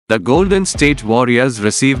The Golden State Warriors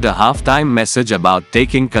received a halftime message about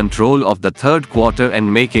taking control of the third quarter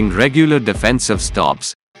and making regular defensive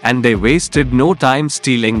stops, and they wasted no time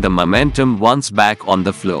stealing the momentum once back on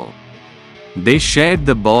the floor. They shared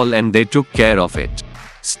the ball and they took care of it.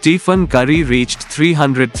 Stephen Curry reached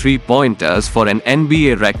 300 three-pointers for an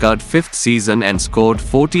NBA record fifth season and scored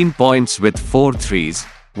 14 points with 4 threes,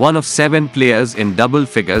 one of 7 players in double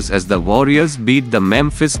figures as the Warriors beat the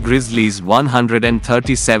Memphis Grizzlies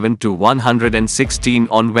 137-116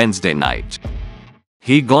 on Wednesday night.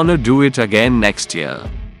 "He gonna do it again next year.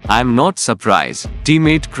 I'm not surprised,"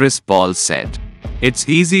 teammate Chris Paul said. "It's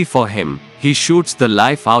easy for him, he shoots the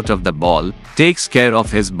life out of the ball, takes care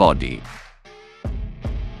of his body.